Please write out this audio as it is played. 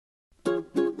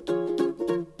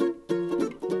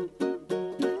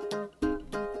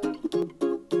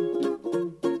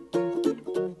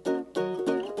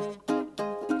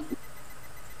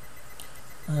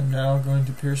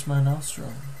going to pierce my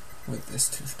nostril with this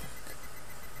toothpick.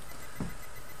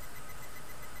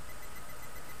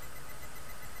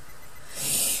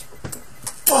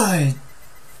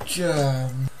 Fudge!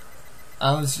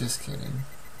 I was just kidding.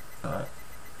 Not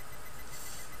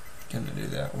gonna do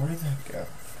that. Where did that go?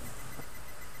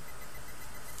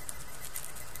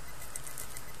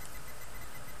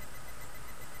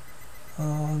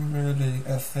 I'm really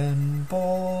effing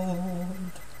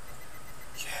bold.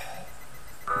 Yeah.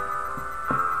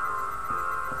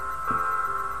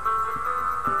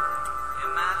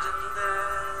 Imagine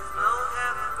there's no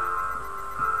heaven.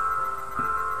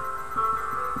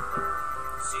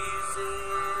 See if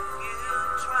you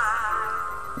try.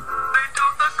 They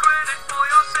took the credit for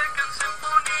your second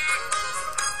symphony,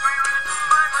 rewritten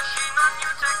by machine on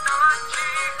new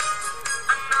technology.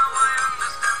 And now I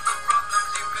understand the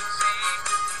problems you could see.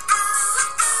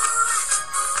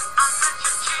 I met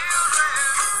your children.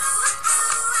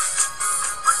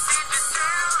 What did you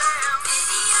tell them?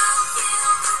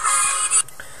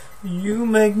 You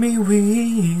make me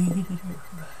weep.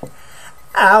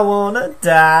 I wanna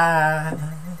die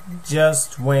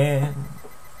just when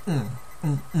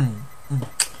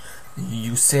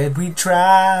you said we'd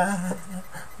try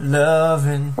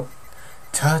loving,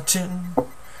 touching,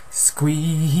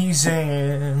 squeezing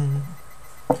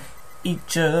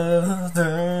each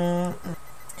other.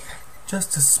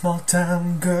 Just a small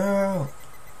town girl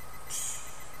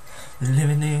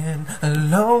living in a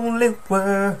lonely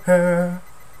world.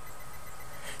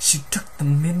 She took the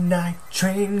midnight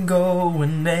train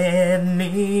going anywhere.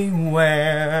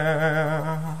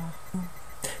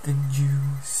 Then you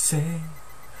say,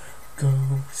 go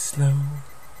slow.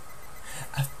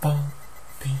 I fall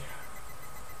behind.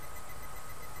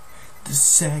 The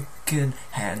second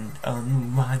hand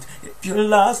unwind. If you're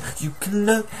lost, you can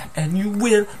look and you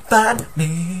will find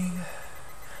me.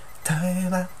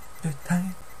 Time after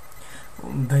time.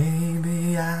 Oh,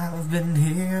 baby, I've been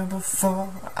here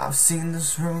before. I've seen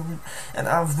this room and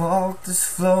I've walked this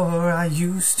floor. I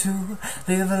used to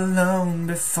live alone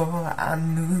before I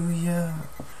knew you.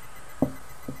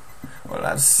 Well,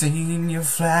 I've seen your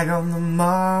flag on the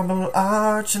marble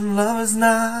arch, and love is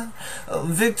not a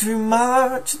victory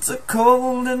march. It's a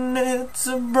cold and it's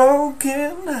a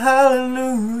broken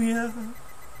hallelujah.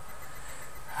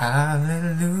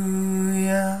 Hallelujah.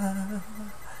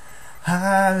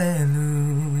 Hallelujah.